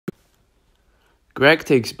Greg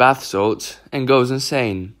takes bath salts and goes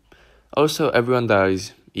insane. Also, everyone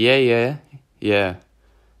dies. Yeah.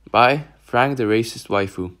 By Frank the Racist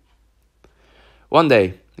Waifu. One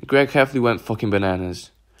day, Greg carefully went fucking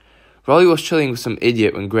bananas. Rolly was chilling with some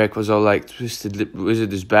idiot when Greg was all like, Twisted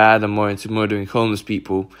Wizard is bad, I'm more into murdering homeless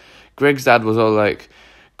people. Greg's dad was all like,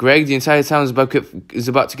 Greg, the entire town is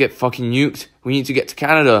about to get fucking nuked. We need to get to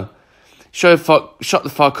Canada. Shut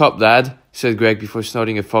the fuck up, Dad, said Greg before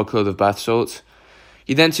snorting a fuckload of bath salts.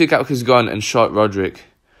 He then took out his gun and shot Roderick.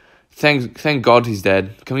 Thank God he's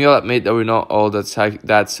dead. Can we all admit that we're not all that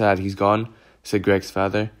sad he's gone, said Greg's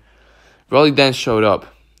father. Rolly then showed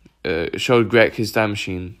Greg his time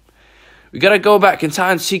machine. We gotta go back in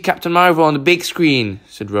time to see Captain Marvel on the big screen,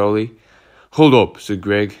 said Rolly. Hold up, said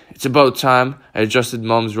Greg. It's about time. I adjusted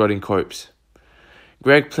Mom's rotting corpse.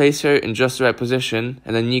 Greg placed her in just the right position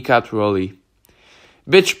and then kneecapped Rolly.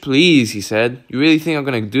 Bitch, please, he said. You really think I'm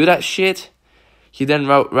gonna do that shit? He then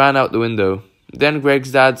ran out the window. Then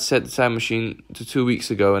Greg's dad set the time machine to 2 weeks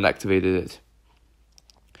ago and activated it.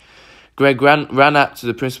 Greg ran up to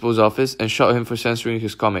the principal's office and shot him for censoring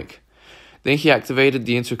his comic. Then he activated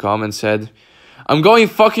the intercom and said, I'm going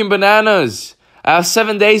fucking bananas! I have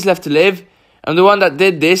 7 days left to live. I'm the one that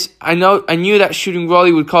did this. I knew that shooting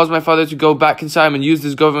Rolly would cause my father to go back in time and use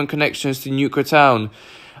his government connections to nuke our town.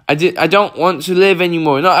 I don't want to live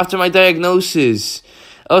anymore, not after my diagnosis.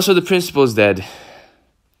 Also, the principal's dead.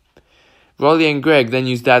 Rolly and Greg then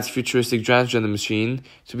used Dad's futuristic transgender machine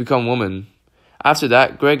to become women. After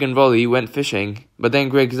that, Greg and Rolly went fishing, but then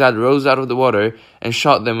Greg's dad rose out of the water and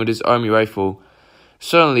shot them with his army rifle.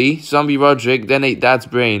 Suddenly, zombie Roderick then ate Dad's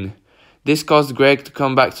brain. This caused Greg to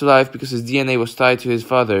come back to life because his DNA was tied to his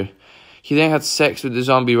father. He then had sex with the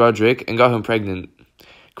zombie Roderick and got him pregnant.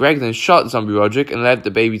 Greg then shot zombie Roderick and left the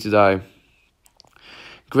baby to die.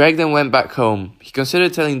 Greg then went back home. He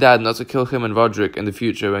considered telling Dad not to kill him and Roderick in the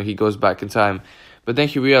future when he goes back in time, but then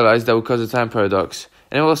he realized that would cause a time paradox,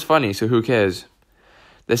 and it was funny, so who cares?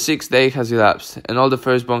 The 6th day has elapsed, and all the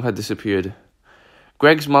firstborn had disappeared.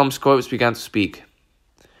 Greg's mom's corpse began to speak.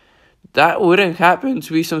 That wouldn't happen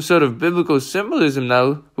to be some sort of biblical symbolism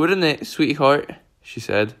now, wouldn't it, sweetheart? She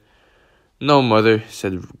said. No, mother,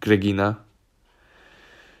 said Gregina.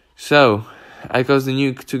 So, I caused the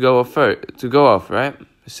nuke to go off, right?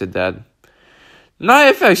 Said Dad. Not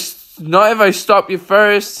if I stop you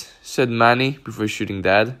first, said Manny before shooting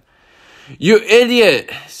Dad. You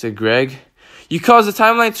idiot, said Greg. You caused the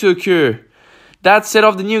timeline to occur. Dad set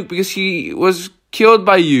off the nuke because he was killed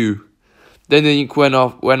by you. Then the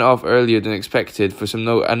nuke went off earlier than expected for some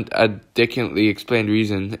no adequately explained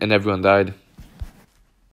reason, and everyone died.